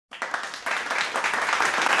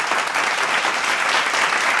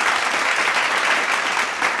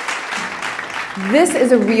This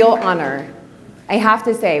is a real honor, I have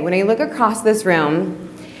to say. When I look across this room,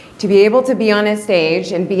 to be able to be on a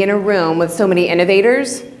stage and be in a room with so many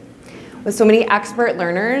innovators, with so many expert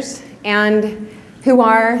learners, and who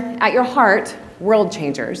are, at your heart, world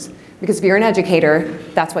changers. Because if you're an educator,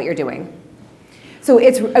 that's what you're doing. So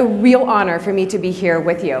it's a real honor for me to be here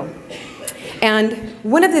with you. And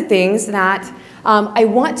one of the things that I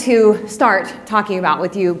want to start talking about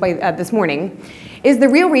with you this morning is the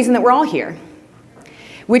real reason that we're all here,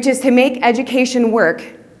 which is to make education work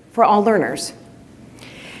for all learners.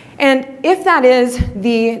 And if that is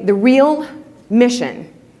the real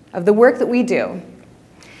mission of the work that we do,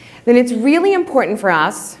 then it's really important for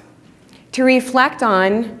us to reflect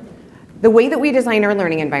on the way that we design our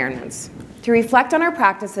learning environments, to reflect on our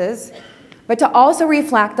practices, but to also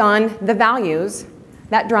reflect on the values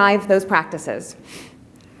that drive those practices.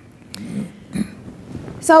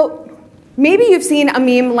 So maybe you've seen a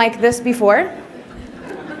meme like this before.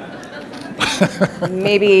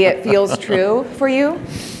 Maybe it feels true for you.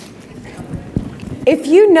 If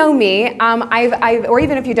you know me, or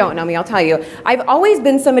even if you don't know me, I'll tell you, I've always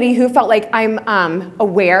been somebody who felt like I'm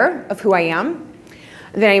aware of who I am,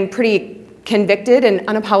 that I'm pretty convicted and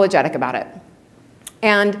unapologetic about it.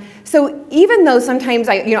 And so even though sometimes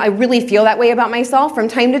I really feel that way about myself, from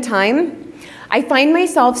time to time, I find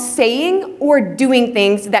myself saying or doing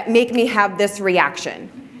things that make me have this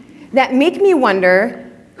reaction, that make me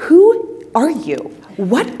wonder, who are you?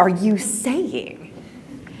 What are you saying?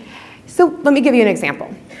 So let me give you an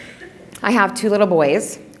example. I have two little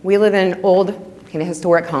boys. We live in an old, kind of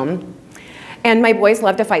historic home. And my boys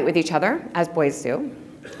love to fight with each other, as boys do.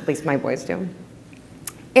 At least my boys do.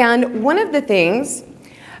 And one of the things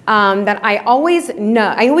that I always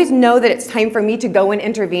know that it's time for me to go and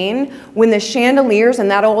intervene when the chandeliers in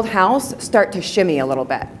that old house start to shimmy a little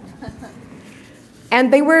bit.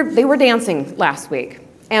 And they were dancing last week.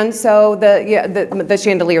 And so the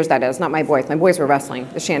chandeliers, that is, not my boys. My boys were wrestling.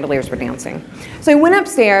 The chandeliers were dancing. So I went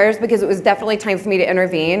upstairs because it was definitely time for me to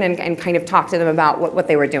intervene and kind of talk to them about what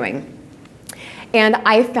they were doing. And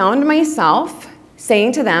I found myself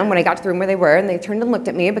saying to them when I got to the room where they were, and they turned and looked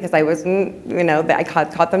at me because I wasn't, I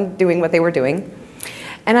caught them doing what they were doing.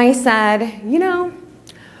 And I said,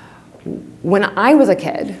 when I was a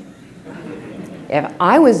kid, if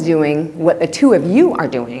I was doing what the two of you are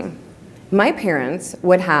doing, my parents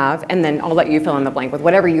would have, and then I'll let you fill in the blank with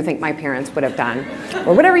whatever you think my parents would have done,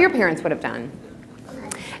 or whatever your parents would have done.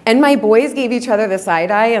 And my boys gave each other the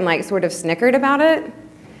side eye and sort of snickered about it.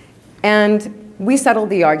 And we settled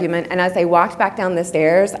the argument, and as I walked back down the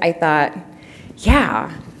stairs, I thought, yeah,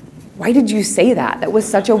 why did you say that? That was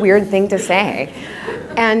such a weird thing to say.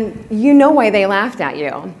 And you know why they laughed at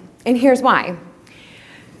you. And here's why.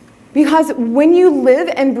 Because when you live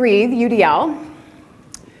and breathe UDL,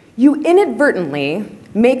 you inadvertently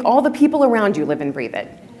make all the people around you live and breathe it.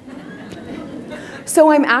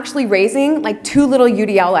 So I'm actually raising two little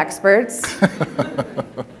UDL experts.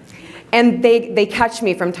 And they catch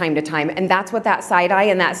me from time to time, and that's what that side eye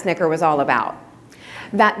and that snicker was all about.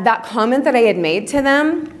 That comment that I had made to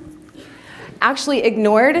them actually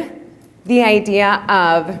ignored the idea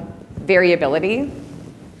of variability,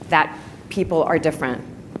 that people are different.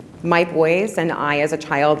 My boys and I as a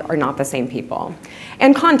child are not the same people.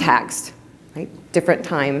 And context, right? Different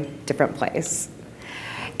time, different place.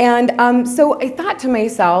 And so I thought to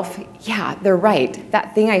myself, yeah, they're right.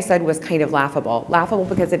 That thing I said was kind of laughable. Laughable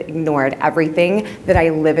because it ignored everything that I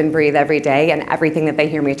live and breathe every day and everything that they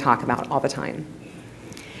hear me talk about all the time.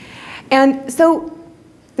 And so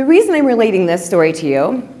the reason I'm relating this story to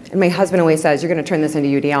you, and my husband always says, you're going to turn this into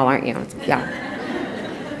UDL, aren't you?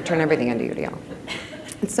 Yeah. I turn everything into UDL.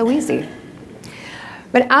 It's so easy.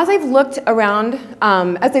 But as I've looked around,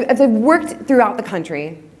 as I've worked throughout the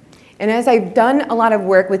country, and as I've done a lot of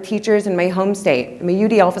work with teachers in my home state, I'm a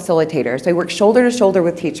UDL facilitator, so I work shoulder to shoulder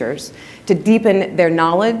with teachers to deepen their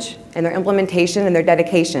knowledge and their implementation and their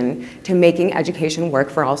dedication to making education work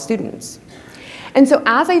for all students. And so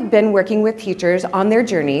as I've been working with teachers on their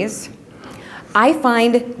journeys, I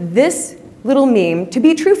find this little meme to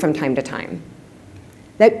be true from time to time.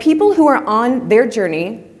 That people who are on their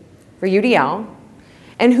journey for UDL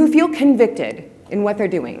and who feel convicted in what they're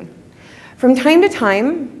doing, from time to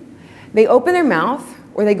time, they open their mouth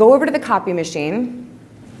or they go over to the copy machine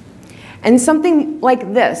and something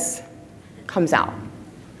like this comes out.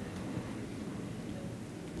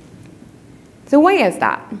 So why is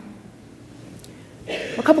that?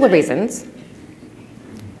 A couple of reasons.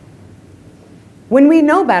 When we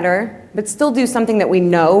know better, but still do something that we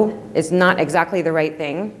know is not exactly the right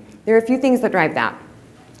thing, there are a few things that drive that.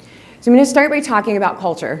 So I'm going to start by talking about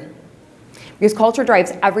culture, because culture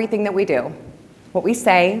drives everything that we do. what we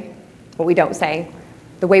say, what we don't say,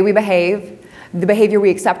 the way we behave, the behavior we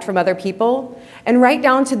accept from other people, and right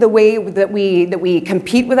down to the way that we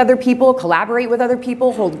compete with other people, collaborate with other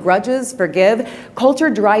people, hold grudges, forgive. Culture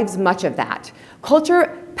drives much of that.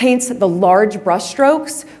 Culture paints the large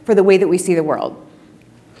brushstrokes for the way that we see the world.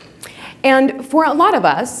 And for a lot of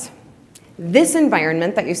us, this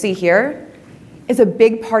environment that you see here is a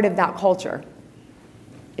big part of that culture.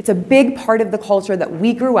 It's a big part of the culture that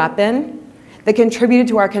we grew up in that contributed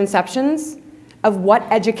to our conceptions of what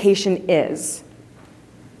education is.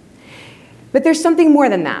 But there's something more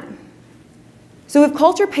than that. So if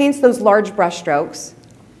culture paints those large brushstrokes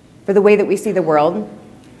for the way that we see the world,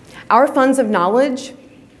 our funds of knowledge,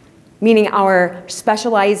 meaning our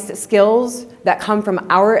specialized skills that come from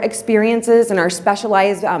our experiences and our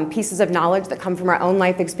specialized pieces of knowledge that come from our own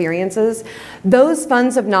life experiences, those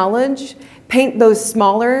funds of knowledge paint those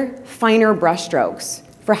smaller, finer brushstrokes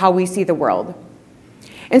for how we see the world.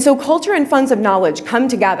 And so culture and funds of knowledge come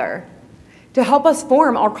together to help us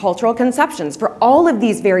form our cultural conceptions for all of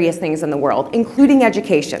these various things in the world, including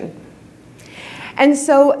education. And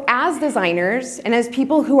so as designers and as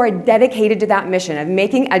people who are dedicated to that mission of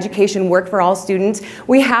making education work for all students,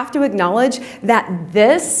 we have to acknowledge that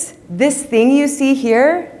this thing you see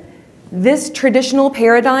here, this traditional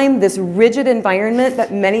paradigm, this rigid environment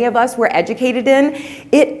that many of us were educated in,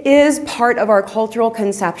 it is part of our cultural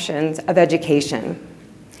conceptions of education.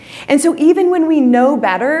 And so even when we know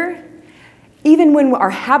better, even when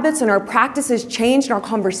our habits and our practices change and our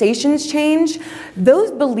conversations change,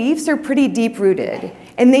 those beliefs are pretty deep-rooted,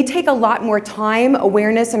 and they take a lot more time,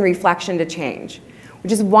 awareness, and reflection to change,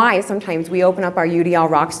 which is why sometimes we open up our UDL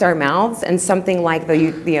rockstar mouths and something like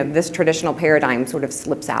this traditional paradigm sort of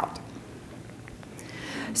slips out.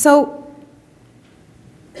 So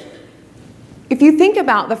if you think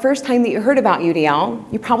about the first time that you heard about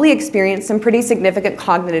UDL, you probably experienced some pretty significant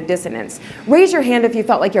cognitive dissonance. Raise your hand if you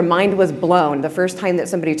felt like your mind was blown the first time that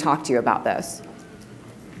somebody talked to you about this.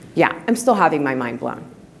 Yeah, I'm still having my mind blown.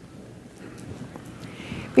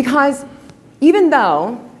 Because even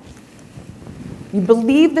though you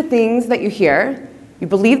believe the things that you hear, you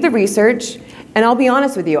believe the research, and I'll be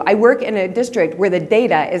honest with you, I work in a district where the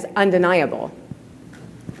data is undeniable.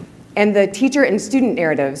 And the teacher and student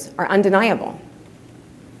narratives are undeniable.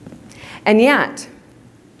 And yet,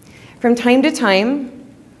 from time to time,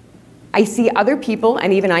 I see other people,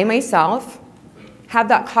 and even I myself, have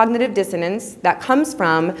that cognitive dissonance that comes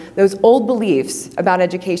from those old beliefs about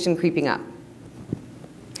education creeping up.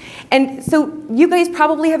 And so you guys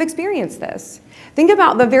probably have experienced this. Think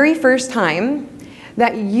about the very first time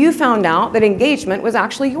that you found out that engagement was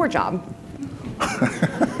actually your job.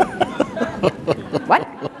 What?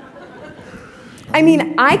 I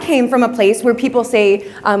mean, I came from a place where people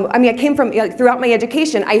say, I came from, throughout my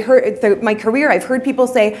education, I heard, through my career, I've heard people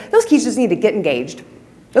say, those kids just need to get engaged.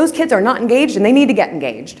 Those kids are not engaged and they need to get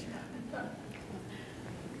engaged.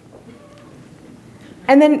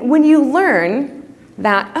 And then when you learn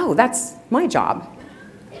that, oh, that's my job.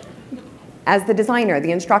 As the designer,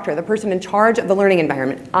 the instructor, the person in charge of the learning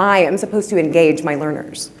environment, I am supposed to engage my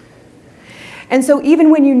learners. And so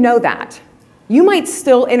even when you know that, you might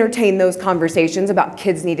still entertain those conversations about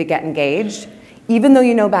kids need to get engaged, even though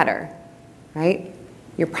you know better, right?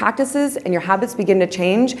 Your practices and your habits begin to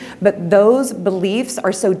change, but those beliefs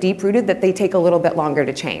are so deep-rooted that they take a little bit longer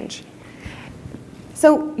to change.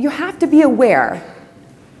 So you have to be aware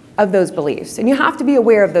of those beliefs, and you have to be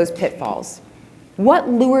aware of those pitfalls. What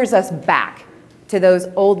lures us back to those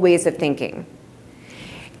old ways of thinking?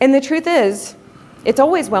 And the truth is, it's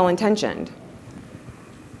always well-intentioned.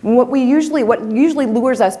 What usually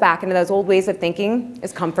lures us back into those old ways of thinking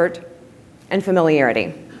is comfort and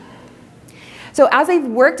familiarity. So as I've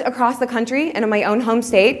worked across the country and in my own home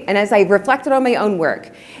state, and as I've reflected on my own work,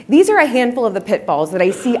 these are a handful of the pitfalls that I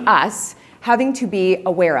see us having to be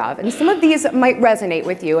aware of. And some of these might resonate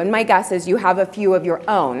with you, and my guess is you have a few of your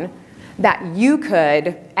own that you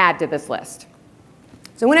could add to this list.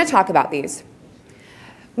 So I want to talk about these.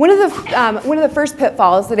 One of the first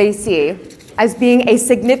pitfalls that I see as being a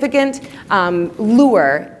significant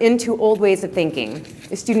lure into old ways of thinking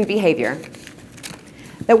is student behavior.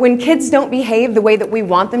 That when kids don't behave the way that we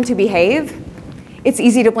want them to behave, it's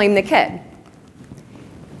easy to blame the kid.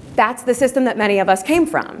 That's the system that many of us came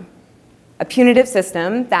from. A punitive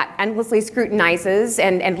system that endlessly scrutinizes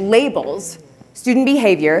and labels student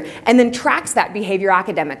behavior and then tracks that behavior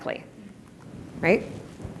academically, right?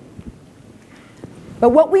 But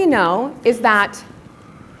what we know is that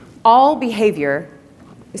all behavior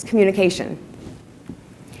is communication.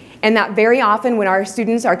 And that very often when our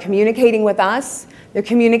students are communicating with us, they're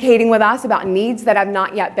communicating with us about needs that have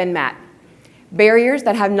not yet been met. barriers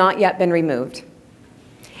that have not yet been removed.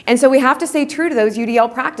 And so we have to stay true to those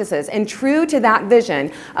UDL practices and true to that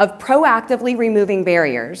vision of proactively removing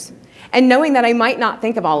barriers and knowing that I might not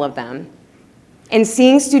think of all of them. And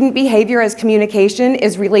seeing student behavior as communication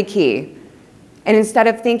is really key. And instead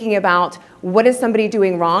of thinking about what is somebody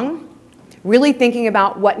doing wrong, really thinking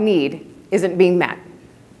about what need isn't being met.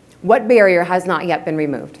 What barrier has not yet been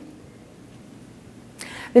removed?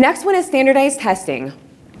 The next one is standardized testing.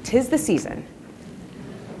 'Tis the season.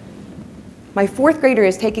 My 4th grader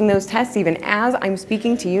is taking those tests even as I'm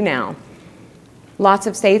speaking to you now. Lots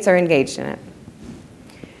of states are engaged in it.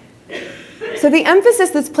 So the emphasis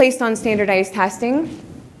that's placed on standardized testing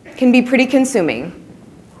can be pretty consuming.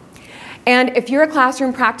 And if you're a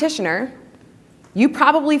classroom practitioner, you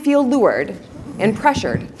probably feel lured and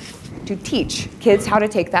pressured to teach kids how to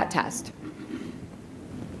take that test,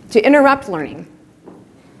 to interrupt learning,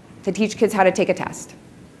 to teach kids how to take a test.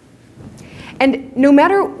 And no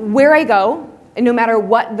matter where I go, and no matter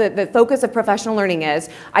what the focus of professional learning is,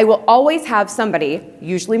 I will always have somebody,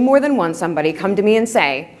 usually more than one somebody, come to me and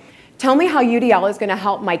say, tell me how UDL is going to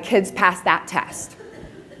help my kids pass that test.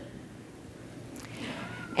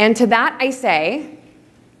 And to that I say,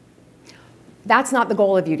 that's not the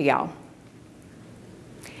goal of UDL.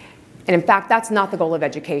 And in fact, that's not the goal of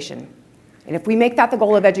education. And if we make that the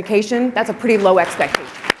goal of education, that's a pretty low expectation.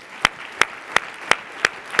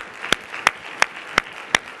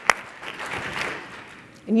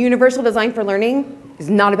 And universal design for learning is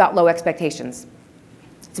not about low expectations.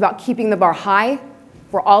 It's about keeping the bar high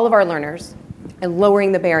for all of our learners and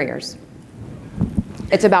lowering the barriers.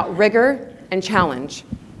 It's about rigor and challenge.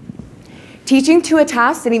 Teaching to a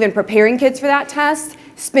test and even preparing kids for that test,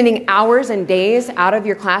 spending hours and days out of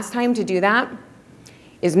your class time to do that,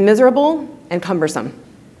 is miserable and cumbersome.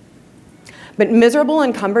 But miserable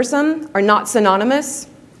and cumbersome are not synonymous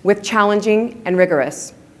with challenging and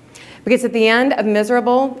rigorous. Because at the end of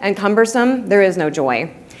miserable and cumbersome, there is no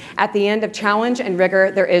joy. At the end of challenge and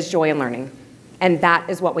rigor, there is joy in learning. And that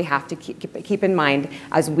is what we have to keep in mind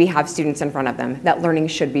as we have students in front of them, that learning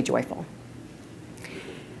should be joyful.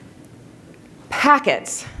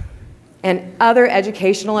 Packets and other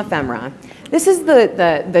educational ephemera. This is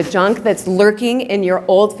the junk that's lurking in your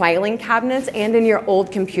old filing cabinets and in your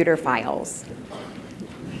old computer files.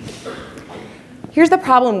 Here's the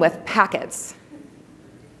problem with packets.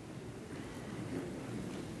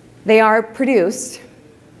 They are produced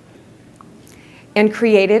and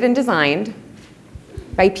created and designed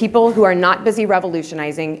by people who are not busy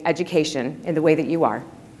revolutionizing education in the way that you are.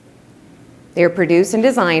 They are produced and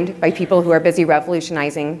designed by people who are busy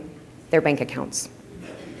revolutionizing their bank accounts.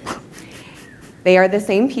 They are the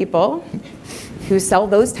same people who sell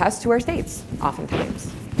those tests to our states,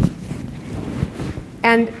 oftentimes.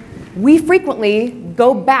 And we frequently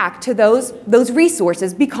go back to those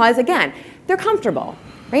resources because, again, they're comfortable.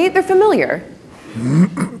 Right? They're familiar.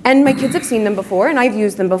 And my kids have seen them before, and I've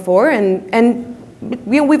used them before, and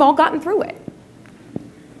we've all gotten through it.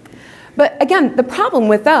 But again, the problem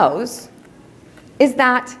with those is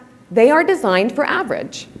that they are designed for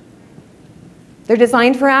average. They're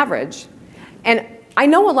designed for average. And I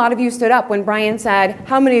know a lot of you stood up when Brian said,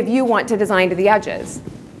 how many of you want to design to the edges?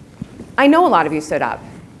 I know a lot of you stood up.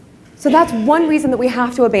 So that's one reason that we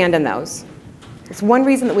have to abandon those. It's one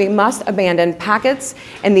reason that we must abandon packets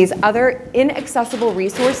and these other inaccessible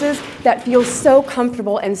resources that feel so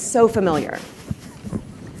comfortable and so familiar.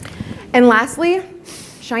 And lastly,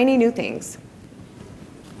 shiny new things.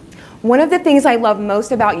 One of the things I love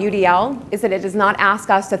most about UDL is that it does not ask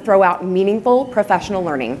us to throw out meaningful professional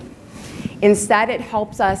learning. Instead, it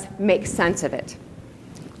helps us make sense of it,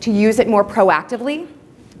 to use it more proactively,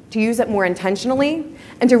 to use it more intentionally,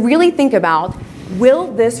 and to really think about,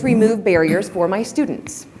 will this remove barriers for my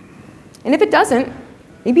students? And if it doesn't,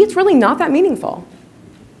 maybe it's really not that meaningful.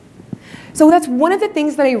 So that's one of the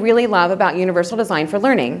things that I really love about universal design for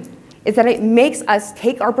learning, is that it makes us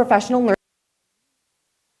take our professional learning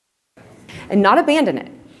and not abandon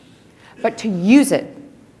it, but to use it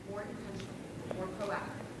more intentionally, more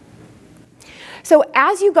proactively. So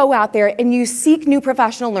as you go out there and you seek new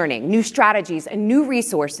professional learning, new strategies, and new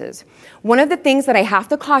resources, one of the things that I have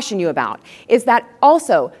to caution you about is that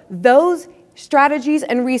also those strategies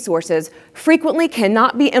and resources frequently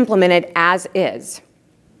cannot be implemented as is,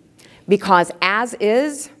 because as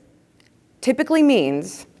is typically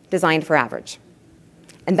means designed for average.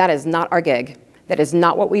 And that is not our gig. That is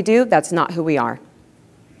not what we do. That's not who we are.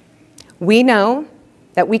 We know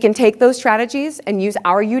that we can take those strategies and use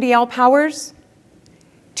our UDL powers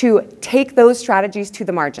to take those strategies to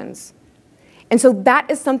the margins. And so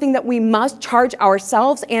that is something that we must charge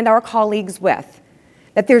ourselves and our colleagues with,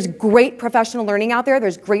 That there's great professional learning out there,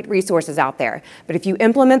 there's great resources out there. But if you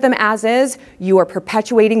implement them as is, you are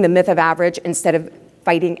perpetuating the myth of average instead of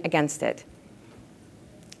fighting against it.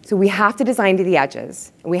 So we have to design to the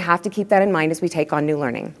edges, and we have to keep that in mind as we take on new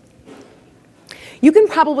learning. You can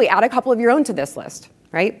probably add a couple of your own to this list,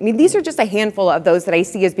 right? I mean, these are just a handful of those that I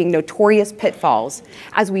see as being notorious pitfalls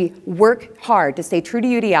as we work hard to stay true to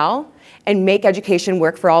UDL and make education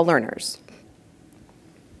work for all learners.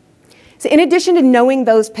 So in addition to knowing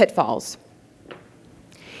those pitfalls,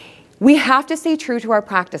 we have to stay true to our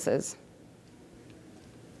practices.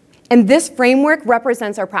 And this framework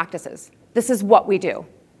represents our practices. This is what we do.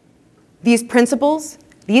 These principles,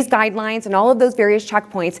 these guidelines, and all of those various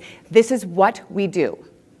checkpoints, this is what we do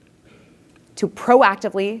to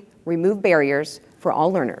proactively remove barriers for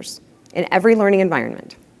all learners in every learning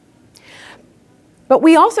environment. But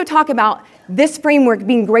we also talk about this framework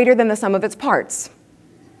being greater than the sum of its parts.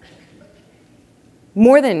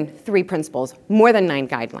 More than 3 principles, more than 9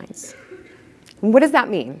 guidelines. And what does that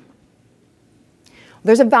mean?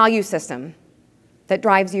 There's a value system that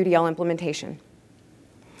drives UDL implementation.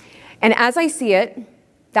 And as I see it,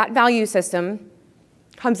 that value system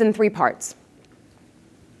comes in 3 parts.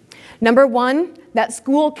 Number 1, that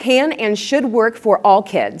school can and should work for all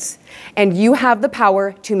kids, and you have the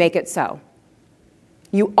power to make it so.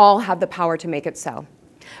 You all have the power to make it so.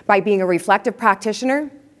 By being a reflective practitioner,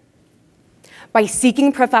 by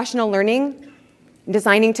seeking professional learning,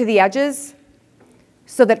 designing to the edges,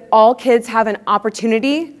 so that all kids have an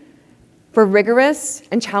opportunity for rigorous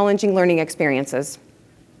and challenging learning experiences.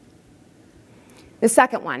 The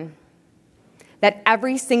second one, that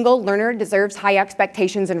every single learner deserves high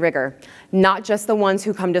expectations and rigor, not just the ones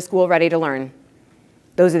who come to school ready to learn.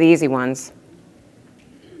 Those are the easy ones.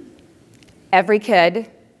 Every kid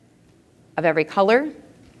of every color,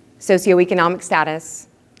 socioeconomic status,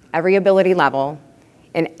 every ability level,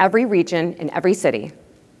 in every region, in every city,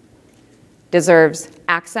 deserves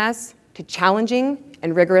access to challenging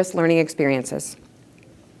and rigorous learning experiences.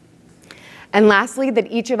 And lastly,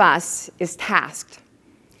 that each of us is tasked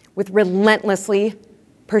with relentlessly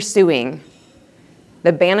pursuing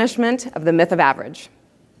the banishment of the myth of average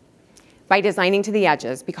by designing to the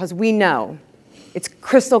edges, because we know it's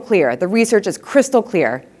crystal clear, the research is crystal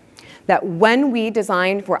clear, that when we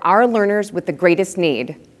design for our learners with the greatest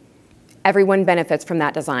need, everyone benefits from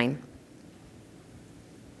that design.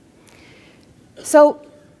 So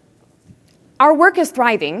our work is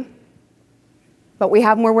thriving, but we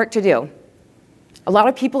have more work to do. A lot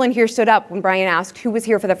of people in here stood up when Brian asked who was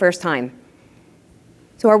here for the first time.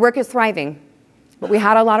 So our work is thriving, but we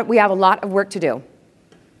have a lot of work to do.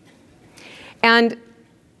 And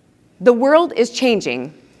the world is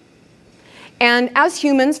changing. And as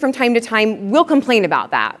humans, from time to time, we'll complain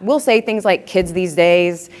about that. We'll say things like kids these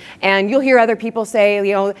days, and you'll hear other people say,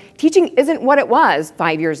 you know, teaching isn't what it was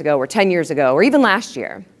 5 years ago or 10 years ago or even last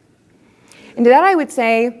year. And to that I would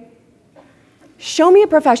say, show me a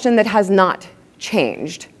profession that has not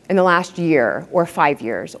changed in the last year or 5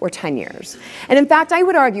 years or 10 years. And in fact, I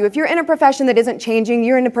would argue if you're in a profession that isn't changing,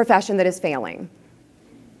 you're in a profession that is failing.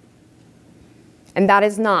 And that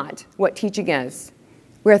is not what teaching is.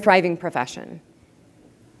 We're a thriving profession.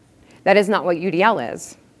 That is not what UDL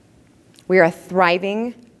is. We are a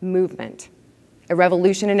thriving movement, a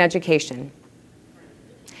revolution in education.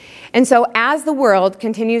 And so as the world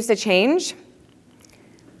continues to change,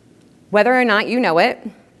 whether or not you know it,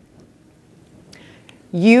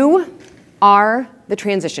 you are the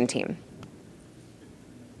transition team.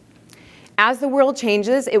 As the world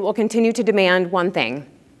changes, it will continue to demand one thing: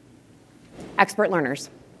 expert learners.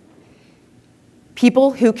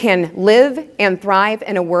 People who can live and thrive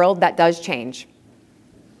in a world that does change.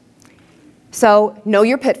 So know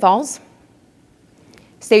your pitfalls,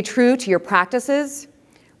 stay true to your practices,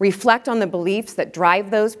 reflect on the beliefs that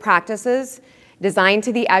drive those practices, design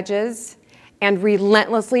to the edges, and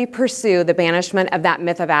relentlessly pursue the banishment of that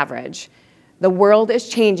myth of average. The world is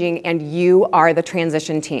changing, and you are the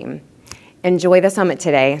transition team. Enjoy the summit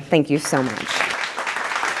today. Thank you so much.